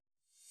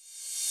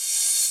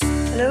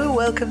Hello,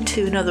 welcome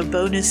to another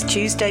Bonus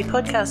Tuesday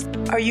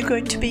podcast. Are you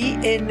going to be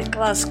in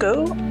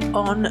Glasgow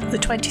on the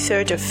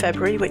 23rd of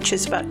February, which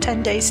is about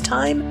 10 days'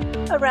 time,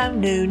 around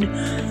noon?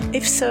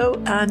 If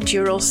so, and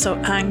you're also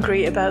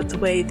angry about the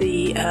way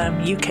the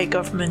UK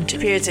government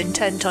appears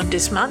intent on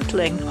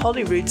dismantling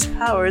Holyrood's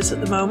powers at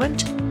the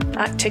moment,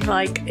 acting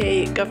like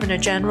a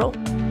Governor-General,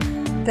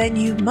 then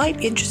you might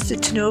be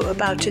interested to know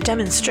about a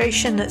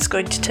demonstration that's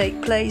going to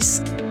take place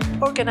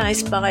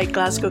organised by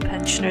Glasgow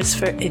Pensioners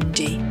for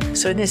Indy.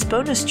 So in this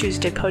Bonus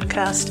Tuesday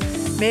podcast,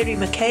 Mary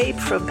McCabe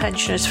from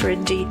Pensioners for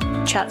Indy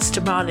chats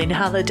to Marlene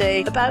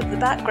Halliday about the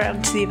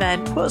background to the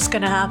event, what's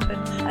going to happen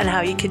and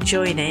how you can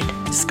join in.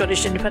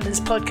 Scottish Independence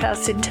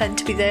podcasts intend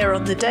to be there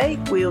on the day.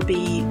 We'll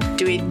be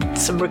doing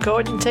some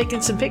recording,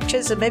 taking some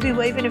pictures and maybe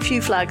waving a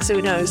few flags,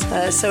 who knows.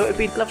 So it'd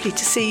be lovely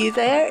to see you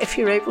there if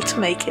you're able to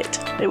make it.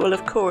 It will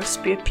of course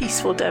be a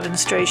peaceful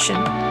demonstration.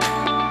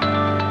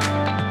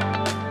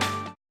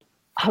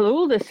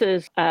 Hello, this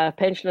is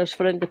Pensioners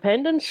for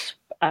Independence.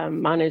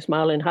 My name is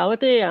Marlene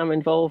Halliday. I'm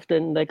involved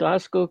in the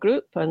Glasgow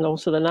group and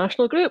also the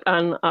national group.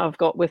 And I've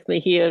got with me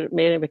here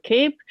Mary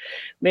McCabe.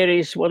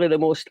 Mary's one of the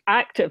most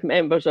active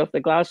members of the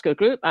Glasgow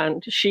group,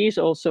 and she's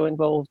also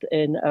involved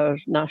in our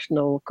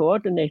national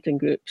coordinating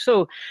group.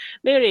 So,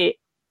 Mary,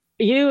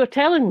 you were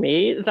telling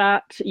me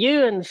that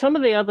you and some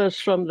of the others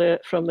from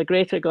the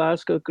Greater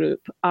Glasgow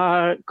group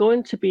are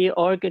going to be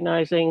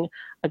organising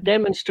a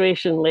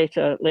demonstration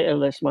later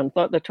this month,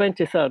 the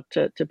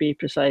 23rd to be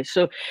precise.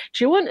 So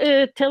do you want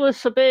to tell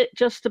us a bit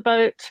just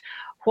about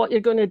what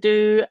you're going to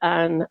do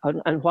and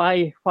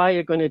why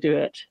you're going to do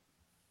it?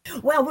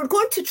 Well, we're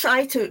going to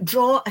try to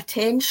draw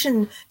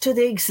attention to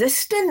the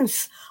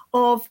existence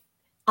of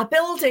a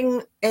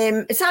building.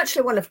 It's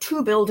actually one of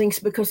two buildings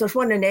because there's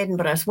one in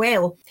Edinburgh as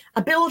well.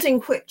 A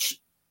building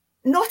which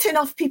not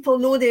enough people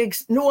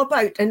know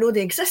about and know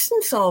the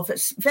existence of.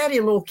 It's very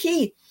low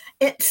key.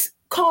 It's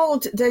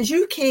called the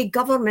UK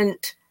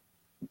Government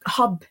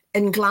Hub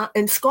in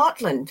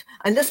Scotland,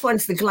 and this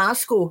one's the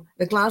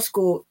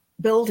Glasgow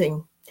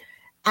building.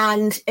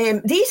 And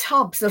these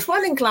hubs, there's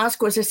one in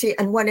Glasgow, as I say,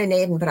 and one in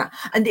Edinburgh,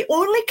 and they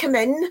only come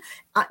in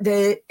at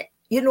the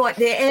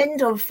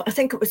end of, I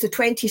think it was the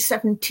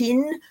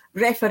 2017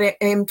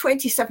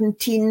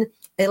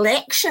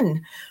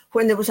 election,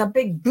 when there was a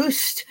big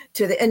boost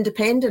to the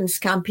independence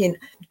campaign.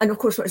 And of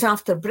course, it was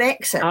after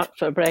Brexit.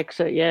 After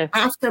Brexit, yeah.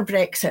 After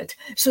Brexit.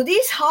 So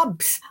these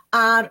hubs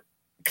are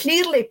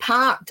clearly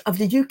part of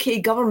the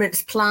UK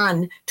government's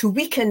plan to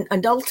weaken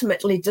and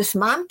ultimately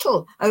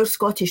dismantle our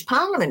Scottish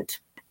Parliament.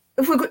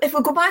 If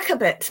we go back a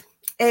bit,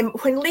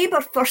 when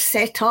Labour first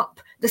set up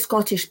the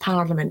Scottish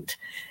Parliament,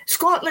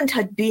 Scotland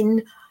had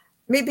been,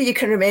 maybe you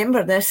can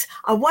remember this,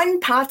 a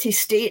one-party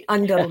state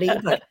under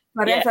Labour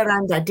forever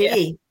and a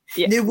day.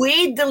 Yeah. They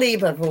weighed the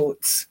Labour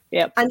votes.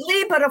 Yep. And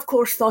Labour, of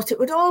course, thought it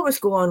would always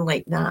go on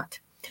like that.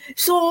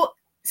 So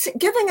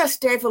giving us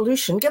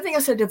devolution, giving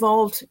us a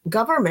devolved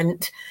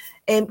government,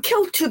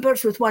 killed two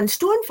birds with one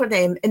stone for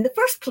them. In the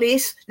first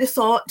place, they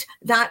thought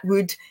that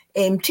would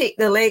kick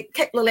the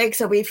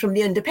legs away from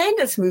the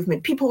independence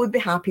movement. People would be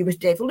happy with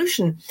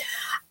devolution.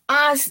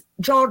 As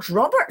George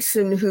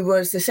Robertson, who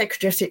was the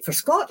Secretary of State for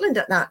Scotland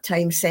at that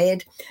time,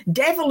 said,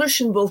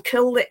 devolution will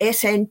kill the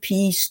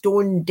SNP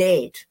stone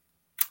dead.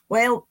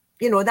 Well,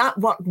 that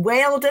worked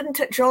well,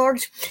 didn't it,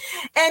 George?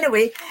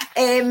 Anyway,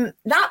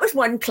 that was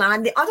one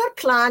plan. The other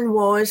plan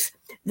was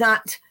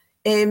that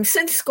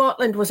since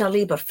Scotland was a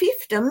Labour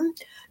fiefdom,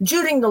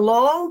 during the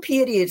long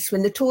periods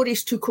when the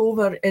Tories took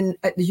over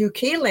at the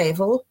UK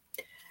level,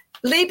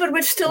 Labour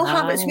would still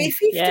have its wee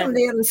fiefdom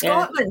there in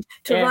Scotland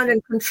to run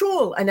and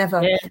control and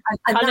ever. Yeah.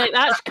 And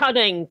that's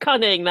cunning,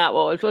 that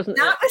was, wasn't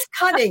it? That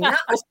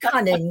was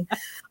cunning.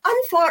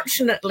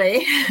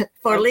 Unfortunately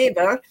for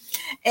Labour,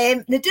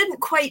 they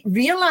didn't quite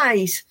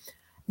realise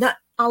that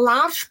a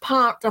large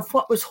part of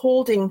what was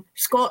holding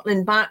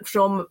Scotland back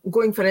from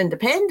going for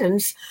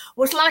independence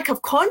was lack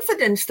of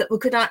confidence that we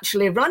could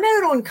actually run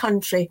our own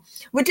country.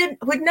 We'd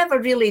never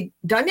really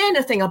done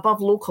anything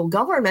above local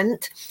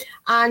government,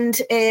 and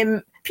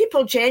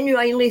people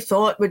genuinely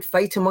thought we'd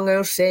fight among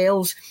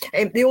ourselves.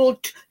 The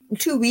old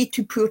too wee,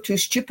 too poor, too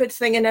stupid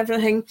thing and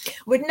everything.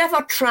 We'd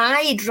never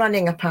tried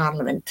running a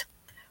parliament.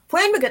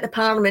 When we got the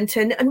parliament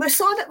in, and we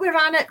saw that we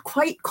ran it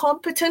quite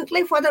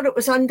competently, whether it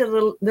was under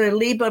the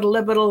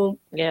Labour-Liberal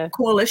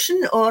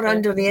coalition or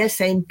under the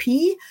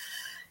SNP,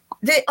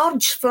 the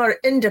urge for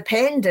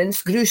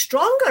independence grew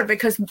stronger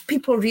because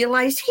people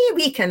realised, hey,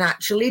 we can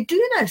actually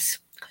do this.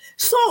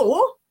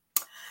 So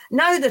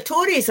now the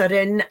Tories are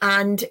in,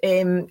 and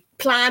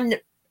Plan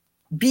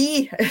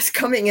B is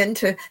coming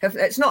into,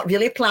 it's not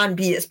really Plan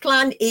B, it's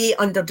Plan A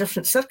under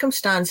different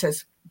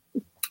circumstances.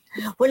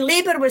 When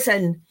Labour was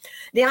in,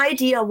 the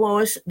idea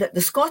was that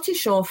the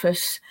Scottish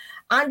office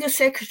and the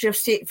Secretary of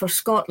State for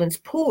Scotland's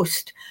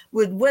post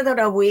would wither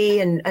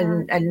away and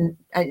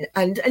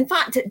in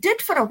fact it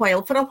did for a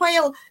while. For a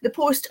while, the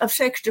post of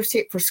Secretary of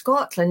State for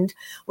Scotland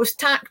was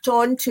tacked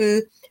on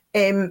to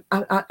an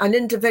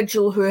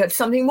individual who had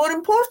something more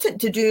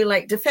important to do,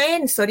 like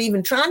defence or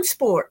even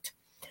transport.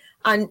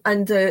 and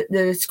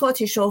the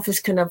Scottish office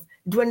kind of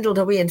dwindled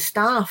away in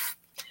staff.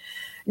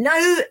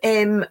 Now,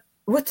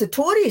 with the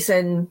Tories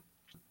in,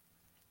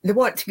 they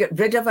want to get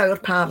rid of our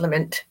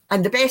Parliament,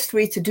 and the best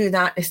way to do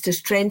that is to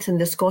strengthen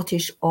the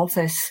Scottish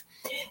office.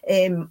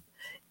 They do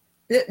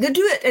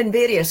it in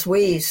various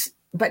ways,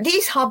 but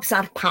these hubs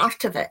are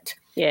part of it.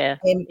 Yeah.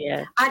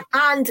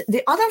 And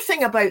the other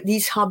thing about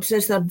these hubs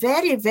is they're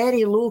very,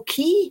 very low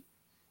key.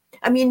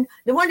 I mean,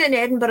 the one in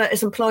Edinburgh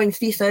is employing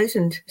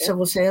 3,000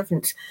 civil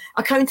servants,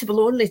 accountable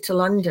only to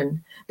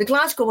London. The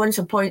Glasgow one's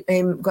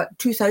got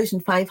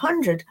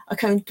 2,500,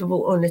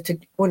 accountable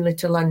only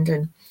to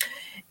London.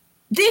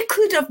 They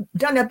could have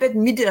done a bit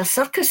media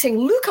circusing.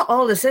 Look at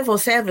all the civil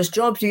service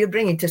jobs you're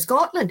bringing to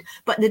Scotland,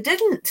 but they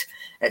didn't.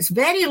 It's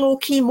very low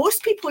key.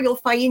 Most people you'll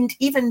find,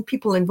 even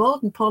people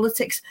involved in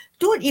politics,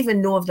 don't even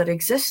know of their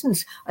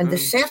existence, and they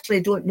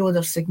certainly don't know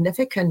their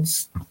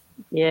significance.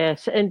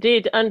 Yes,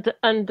 indeed. And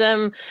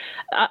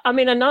I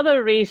mean,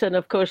 another reason,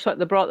 of course, what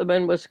they brought them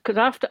in was because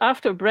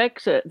after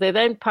Brexit, they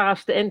then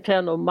passed the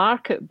Internal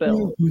Market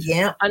Bill.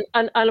 Yeah.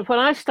 And when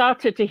I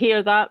started to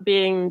hear that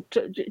being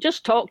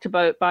just talked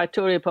about by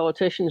Tory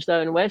politicians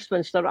down in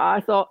Westminster,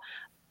 I thought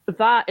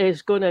that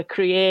is going to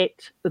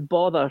create the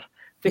bother.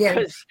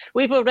 Because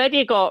we've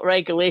already got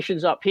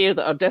regulations up here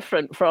that are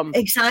different from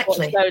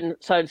exactly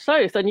what's down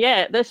south. And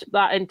yet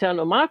that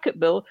Internal Market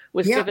Bill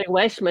was giving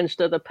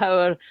Westminster the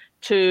power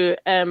to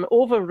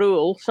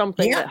overrule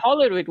something that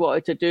Holyrood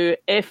wanted to do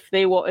if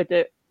they wanted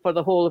it for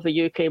the whole of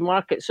the UK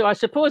market. So I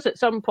suppose at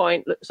some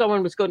point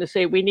someone was going to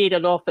say, we need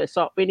an office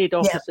up, we need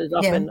offices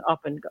up and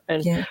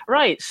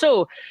right.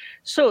 So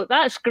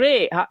that's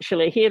great,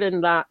 actually,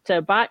 hearing that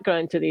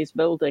background to these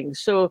buildings.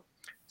 So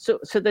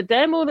the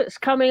demo that's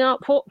coming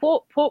up,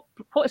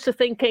 what's the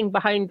thinking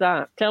behind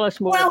that? Tell us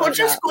more. Well, we're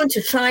just going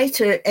to try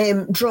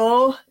to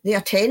draw the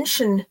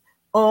attention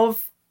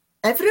of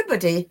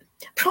everybody,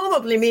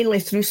 probably mainly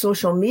through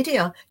social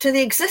media, to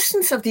the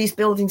existence of these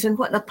buildings and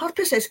what their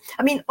purpose is.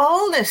 I mean,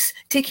 all this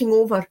taking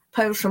over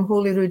power from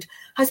Holyrood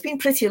has been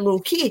pretty low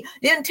key.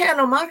 The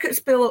Internal Markets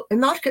Bill,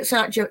 Markets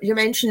Act you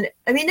mentioned,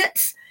 I mean,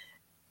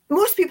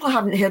 most people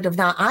haven't heard of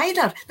that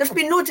either. There's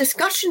been no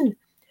discussion.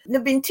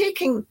 They've been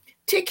taking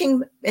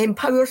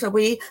powers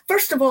away.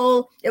 First of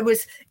all, it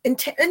was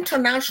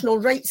international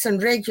rights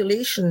and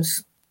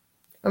regulations.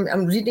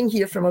 I'm reading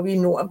here from a wee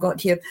note I've got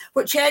here,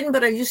 which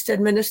Edinburgh used to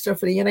administer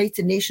for the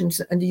United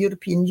Nations and the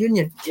European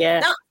Union.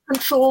 Yeah. That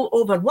control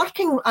over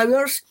working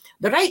hours,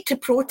 the right to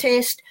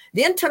protest,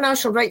 the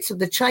international rights of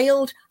the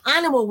child,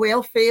 animal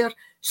welfare,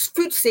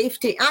 food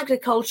safety,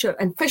 agriculture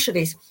and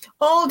fisheries,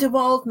 all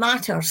devolved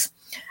matters.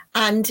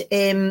 And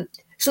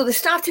so they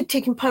started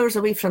taking powers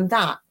away from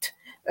that,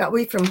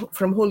 away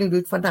from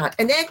Holyrood for that.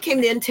 And then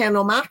came the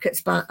Internal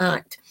Markets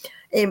Act,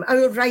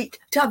 our right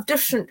to have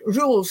different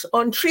rules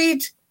on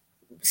trade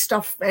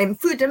stuff,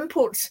 food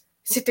imports,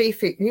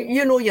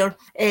 your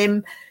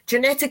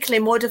genetically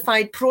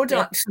modified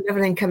products and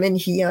everything come in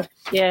here.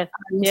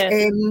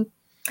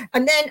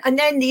 And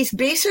then these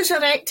bases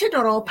erected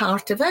are all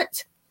part of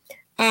it,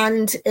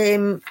 and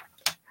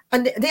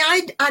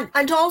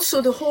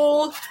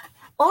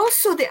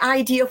also the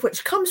idea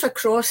which comes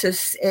across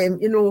as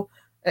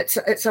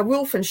it's a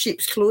wolf in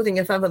sheep's clothing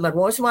if ever there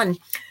was one.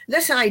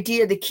 This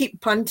idea they keep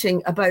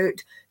punting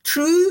about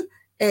true.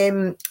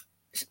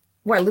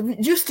 Well, they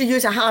used to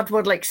use a hard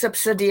word like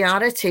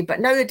subsidiarity, but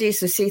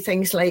nowadays they say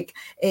things like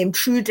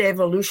true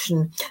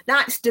devolution.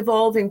 That's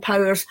devolving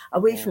powers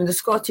away from the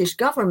Scottish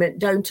government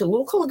down to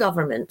local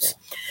governments.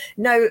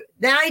 Now,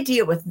 the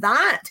idea with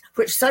that,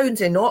 which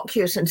sounds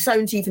innocuous and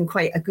sounds even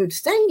quite a good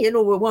thing, we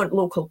want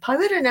local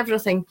power and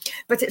everything,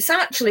 but it's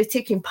actually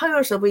taking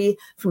powers away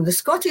from the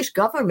Scottish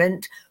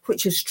government,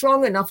 which is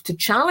strong enough to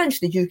challenge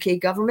the UK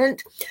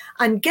government,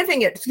 and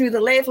giving it through the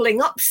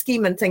levelling up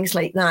scheme and things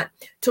like that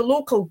to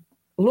local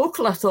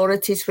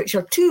authorities, which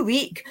are too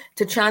weak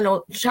to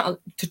challenge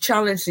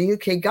the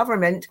UK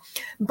government,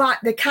 but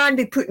they can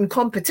be put in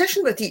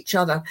competition with each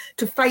other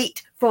to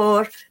fight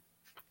for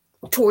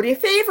Tory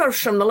favours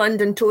from the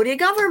London Tory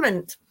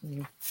government.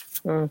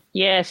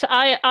 Yes,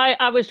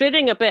 I was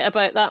reading a bit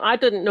about that. I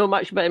didn't know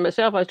much about it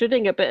myself. I was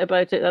reading a bit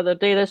about it the other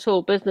day, this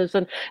whole business.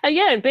 And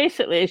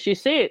basically, as you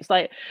say, it's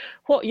like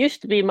what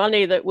used to be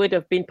money that would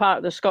have been part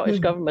of the Scottish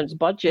government's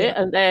budget,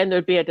 and then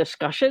there'd be a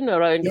discussion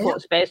around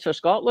what's best for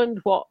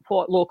Scotland, what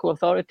local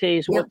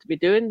authorities want to be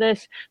doing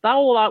this.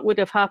 All that would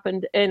have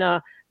happened in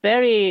a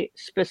very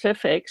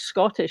specific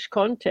Scottish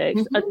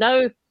context. And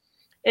now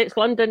it's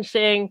London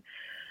saying,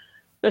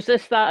 there's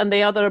this, that, and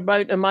the other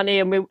amount of money,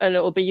 and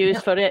it will be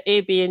used for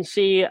A, B, and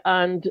C,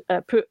 and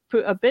put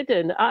a bid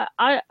in. I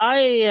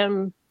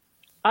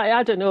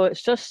don't know.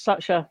 It's just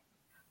such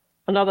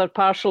another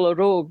parcel of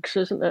rogues,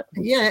 isn't it?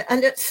 Yeah,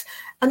 and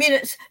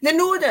they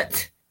know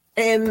that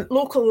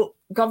local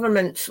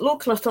governments,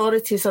 local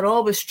authorities are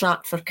always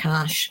strapped for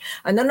cash,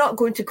 and they're not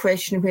going to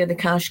question where the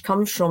cash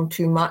comes from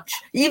too much,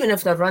 even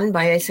if they're run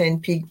by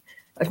SNP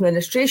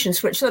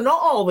administrations, which they're not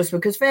always,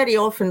 because very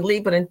often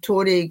Labour and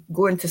Tory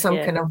go into some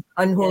kind of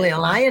unholy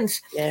alliance.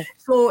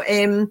 So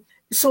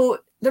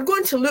they're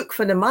going to look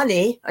for the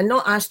money and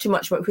not ask too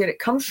much about where it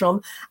comes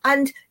from.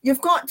 And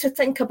you've got to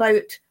think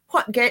about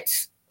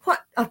what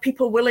are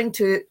people willing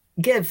to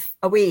give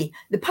away.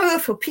 The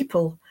powerful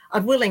people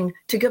are willing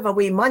to give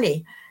away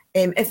money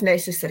if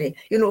necessary.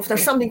 You know, if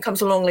there's something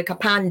comes along like a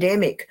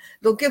pandemic,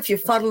 they'll give you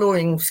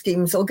furloughing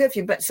schemes, they'll give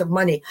you bits of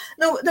money.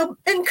 They'll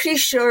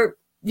increase your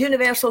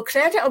universal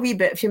credit a wee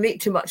bit if you make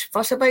too much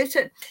fuss about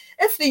it.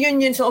 If the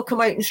unions all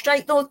come out and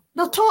strike, they'll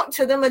talk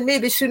to them and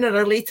maybe sooner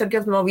or later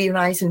give them a wee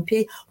rise in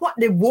pay. What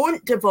they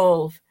won't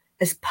devolve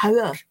is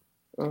power.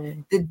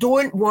 They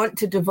don't want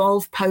to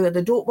devolve power.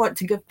 They don't want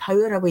to give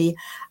power away,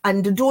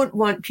 and they don't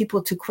want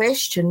people to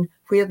question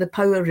where the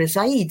power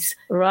resides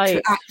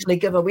to actually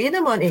give away the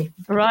money.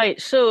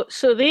 Right. So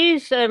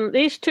these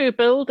two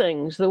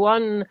buildings, the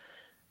one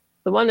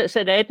that's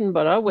in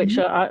Edinburgh, which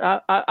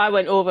I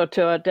went over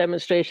to a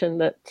demonstration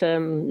that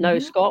Now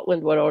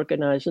Scotland were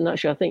organising.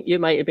 Actually, I think you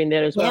might have been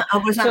there as well. Yeah, I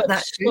was at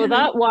that too. So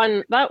that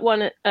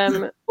one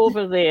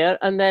over there,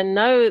 and then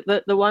now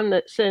the one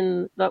that's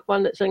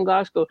in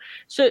Glasgow.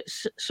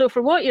 So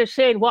from what you're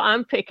saying, what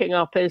I'm picking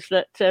up is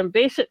that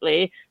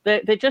basically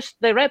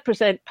they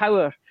represent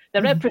power. They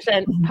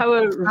represent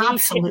power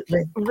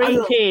absolutely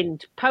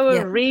retained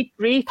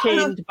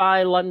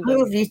by London.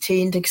 Power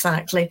retained,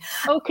 exactly.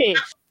 Okay.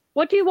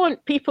 What do you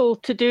want people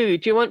to do?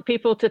 Do you want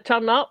people to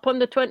turn up on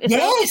the 23rd?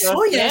 Yes,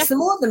 yes, the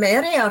more the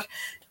merrier.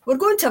 We're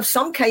going to have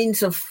some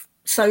kinds of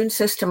sound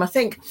system, I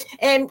think.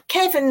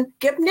 Kevin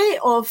Gibney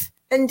of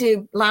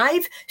Indie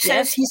Live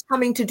says he's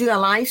coming to do a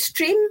live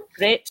stream.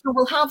 Great. So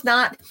we'll have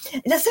that.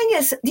 The thing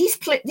is,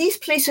 these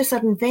places are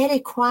in very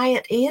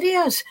quiet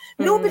areas.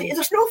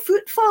 There's no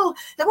footfall.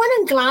 The one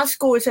in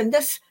Glasgow is in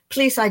this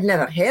place I'd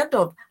never heard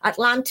of,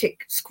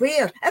 Atlantic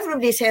Square.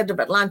 Everybody's heard of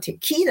Atlantic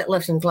Quay that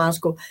lives in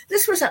Glasgow.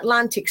 This was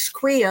Atlantic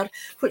Square,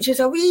 which is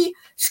a wee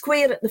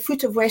square at the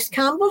foot of West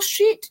Campbell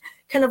Street,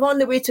 kind of on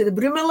the way to the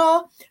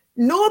Broomielaw.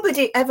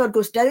 Nobody ever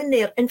goes down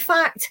there. In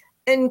fact,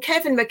 in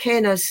Kevin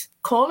McKenna's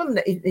column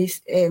that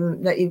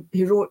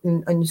he wrote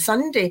on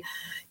Sunday,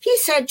 he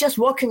said just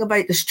walking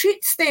about the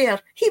streets there,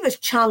 he was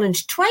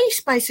challenged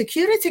twice by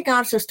security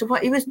guards as to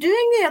what he was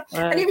doing there.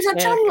 And he was a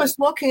journalist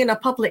walking in a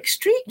public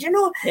street, you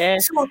know. Yeah.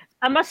 So,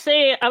 I must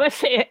say,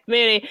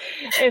 Mary,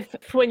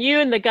 if when you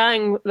and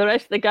the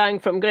rest of the gang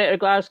from Greater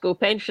Glasgow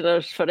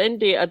Pensioners for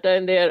Indie are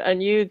down there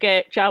and you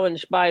get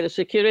challenged by the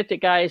security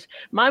guys,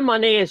 my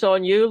money is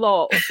on you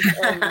lot.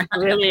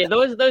 Really,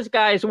 those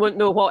guys won't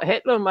know what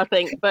hit them, I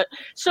think. But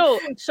so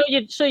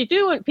you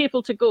do want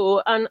people to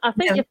go, and I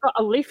think you've got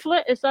a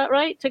leaflet. Is that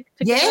right?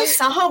 Yes,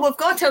 we've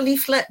got a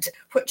leaflet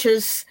which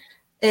is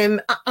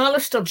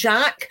Alistair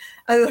Jack.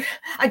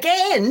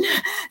 Again,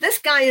 this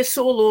guy is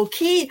so low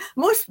key.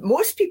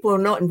 Most people who are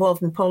not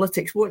involved in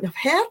politics won't have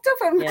heard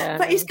of him,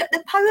 but he's got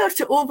the power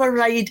to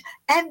override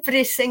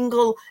every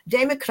single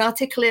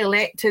democratically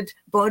elected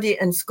body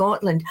in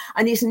Scotland,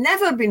 and he's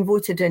never been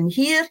voted in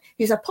here.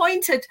 He's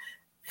appointed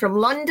from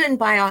London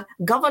by a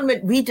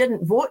government we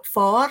didn't vote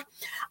for,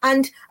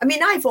 and I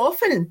mean,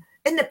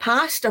 in the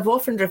past, I've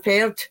often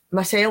referred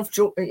myself,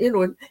 to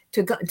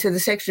the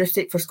Secretary of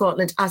State for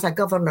Scotland as a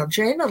Governor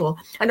General.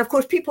 And of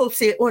course, people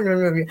say, "Oh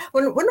no,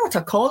 we're not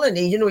a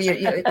colony." You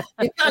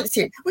can't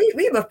say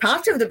we were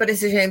part of the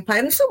British Empire,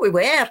 and so we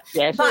were.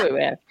 Yeah,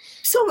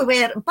 so we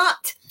were.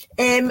 But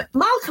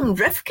Malcolm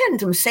Rifkind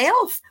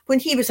himself, when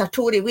he was a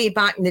Tory way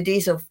back in the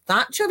days of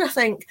Thatcher, I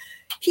think,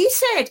 he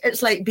said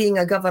it's like being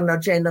a Governor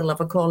General of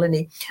a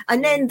colony.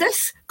 And then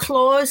this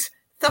clause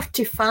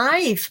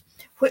 35.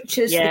 Which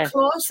is the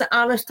clause that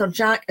Alistair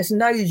Jack is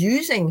now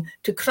using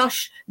to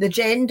crush the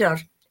gender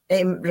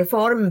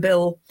reform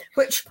bill,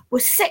 which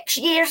was 6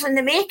 years in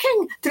the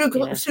making through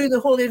the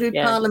Holyrood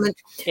Parliament.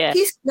 Yeah.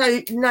 He's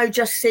now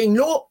just saying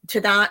no to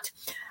that.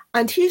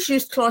 And he's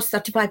used clause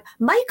 35.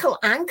 Michael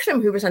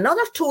Ancram, who was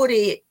another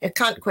Tory, I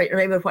can't quite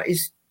remember what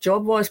his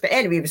job was, but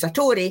anyway, he was a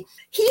Tory.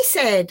 He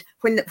said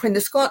when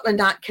the Scotland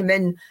Act came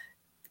in,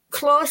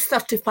 clause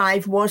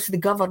 35 was the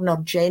Governor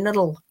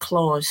General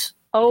clause.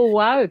 Oh,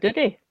 wow, did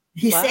he?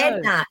 He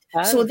said that.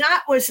 Wow. So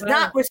that was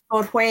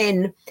for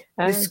when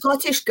the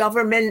Scottish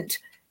government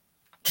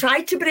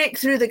tried to break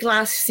through the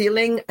glass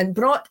ceiling and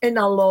brought in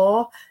a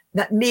law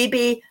that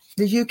maybe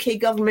the UK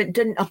government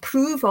didn't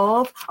approve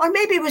of, or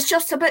maybe it was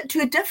just a bit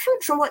too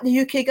different from what the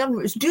UK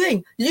government was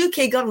doing. The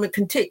UK government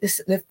can take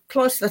the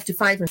clause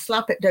 35 and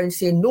slap it down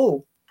saying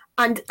no.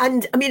 And I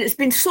mean, it's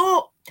been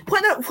so,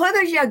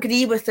 whether you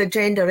agree with the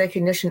Gender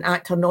Recognition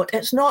Act or not,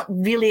 it's not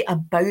really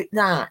about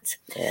that.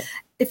 Yeah.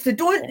 If they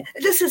don't,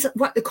 this is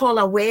what they call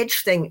a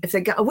wedge thing. If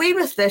they get away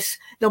with this,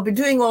 they'll be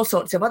doing all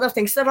sorts of other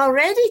things. They're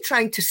already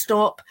trying to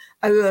stop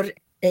our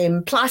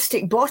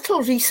plastic bottle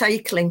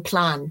recycling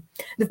plan.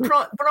 They've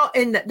brought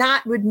in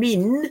that would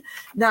mean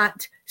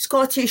that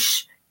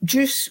Scottish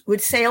juice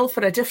would sell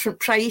for a different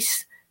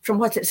price from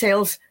what it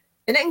sells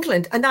in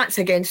England, and that's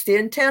against the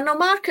Internal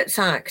Markets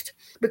Act.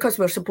 because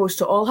we're supposed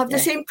to all have the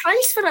same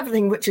price for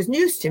everything, which is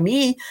news to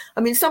me.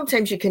 I mean,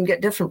 sometimes you can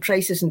get different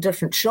prices in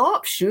different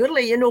shops,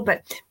 surely, you know,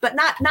 but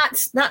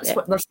that's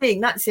what they're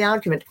saying. That's the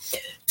argument.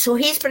 So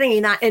he's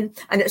bringing that in,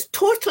 and it's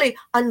totally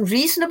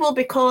unreasonable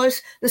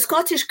because the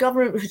Scottish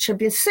government, which had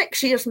been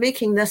 6 years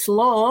making this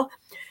law,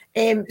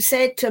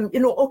 said to him, you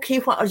know, okay,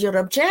 what are your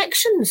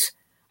objections?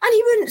 And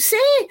he wouldn't say.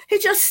 He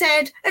just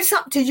said, it's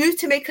up to you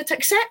to make it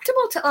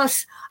acceptable to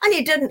us. And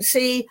he didn't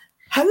say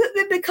how it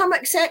would become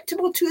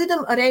acceptable to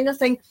them or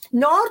anything,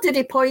 nor did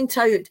he point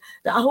out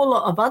that a whole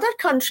lot of other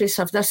countries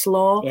have this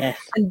law,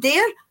 and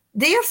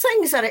their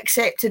things are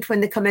accepted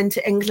when they come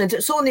into England.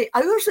 It's only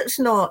ours it's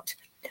not.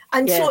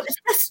 And so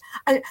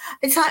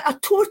it's a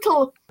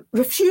total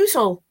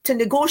refusal to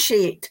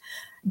negotiate.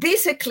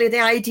 Basically, the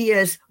idea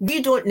is we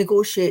don't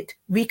negotiate,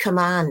 we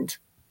command.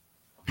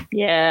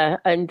 Yeah,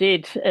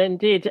 indeed.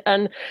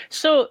 And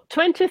so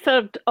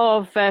 23rd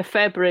of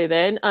February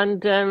then,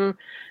 and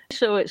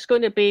so it's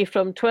going to be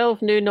from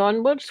 12 noon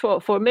onwards,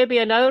 for maybe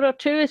an hour or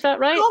two, is that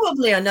right?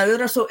 Probably an hour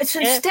or so. It's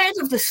instead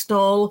of the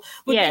stall.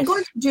 We've been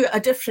going to do it a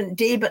different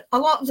day, but a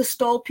lot of the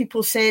stall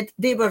people said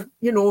they were,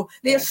 you know,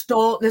 the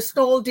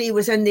stall day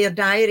was in their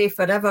diary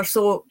forever.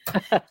 So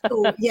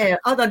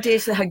other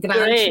days they had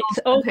grand. Great.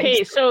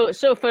 Okay, so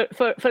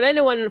for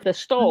anyone, the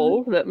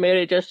stall that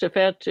Mary just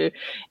referred to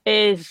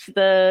is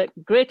the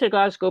Greater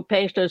Glasgow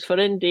Pensioners for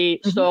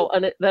Indy stall,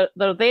 and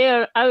they're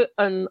there out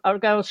on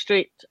Argyle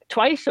Street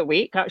twice a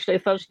week, actually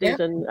Thursdays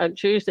and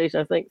Tuesdays,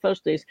 I think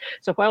Thursdays.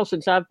 It's a while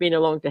since I've been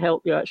along to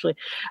help you, actually.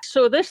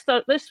 So this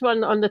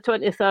one on the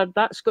 23rd,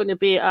 that's going to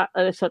be at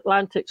this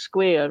Atlantic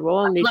Square. We'll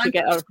all need to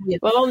get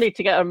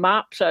our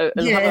maps out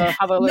and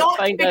have a look. Not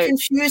find to be out.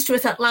 Confused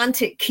with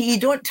Atlantic Quay.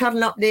 Don't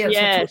turn up there.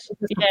 Yes.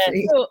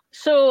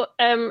 So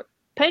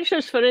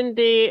Pensioners for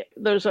Indy,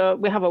 we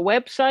have a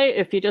website.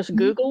 If you just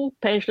Google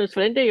Pensioners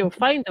for Indy, you'll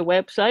find the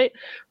website.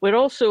 We're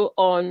also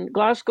on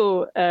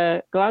Glasgow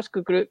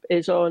Group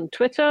is on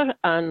Twitter,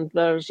 and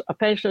there's a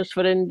Pensioners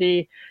for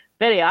Indy,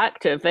 very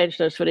active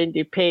Pensioners for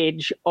Indy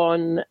page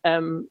on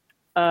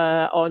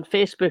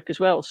Facebook as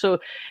well. So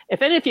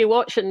if any of you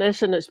watching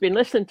this and it's been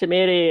listening to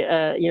Mary,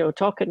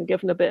 talking,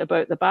 giving a bit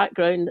about the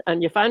background,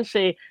 and you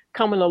fancy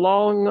coming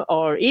along,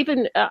 or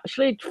even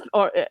actually,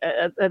 or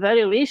at the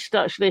very least,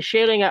 actually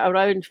sharing it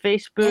around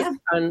Facebook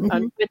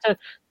and Twitter,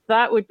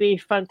 that would be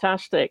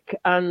fantastic.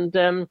 And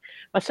Mary,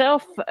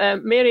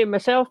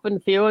 myself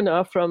and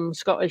Fiona from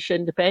Scottish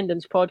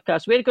Independence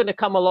Podcast, we're going to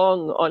come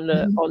along on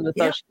the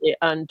Thursday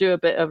and do a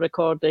bit of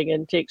recording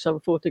and take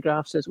some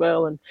photographs as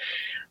well. And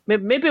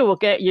maybe we'll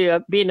get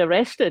you being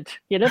arrested.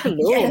 You never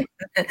know.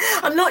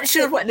 I'm not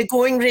sure what the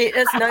going rate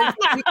is now.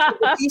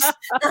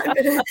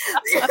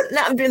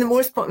 That would be the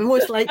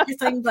most likely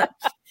thing. But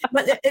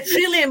it's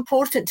really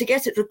important to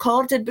get it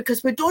recorded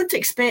because we don't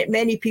expect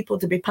many people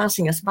to be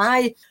passing us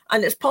by.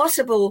 And it's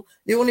possible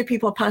the only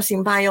people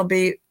passing by will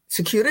be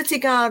security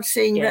guards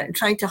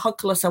trying to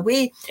huckle us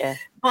away. Yeah.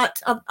 But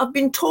I've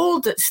been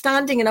told that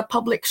standing in a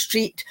public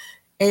street,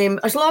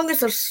 as long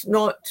as there's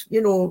not,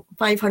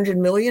 500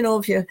 million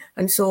of you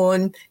and so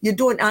on, you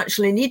don't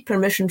actually need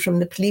permission from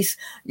the police.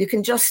 You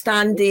can just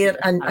stand there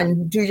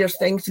and do your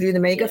thing through the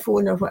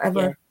megaphone or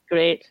whatever. Yeah.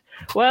 Great.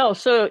 Well,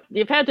 so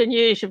you've had the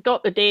news, you've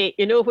got the date,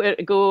 you know where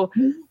to go.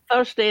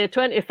 Thursday,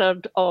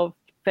 23rd of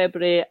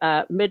February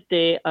at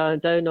midday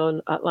down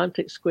on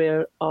Atlantic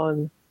Square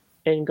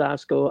in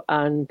Glasgow.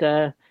 And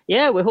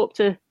we hope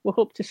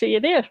to see you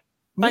there.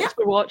 Thanks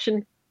for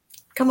watching.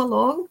 Come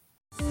along.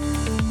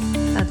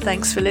 And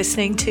thanks for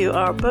listening to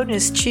our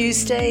Bonus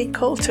Tuesday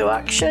call to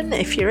action.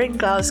 If you're in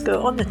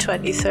Glasgow on the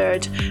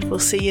 23rd, we'll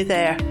see you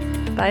there.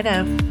 Bye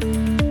now.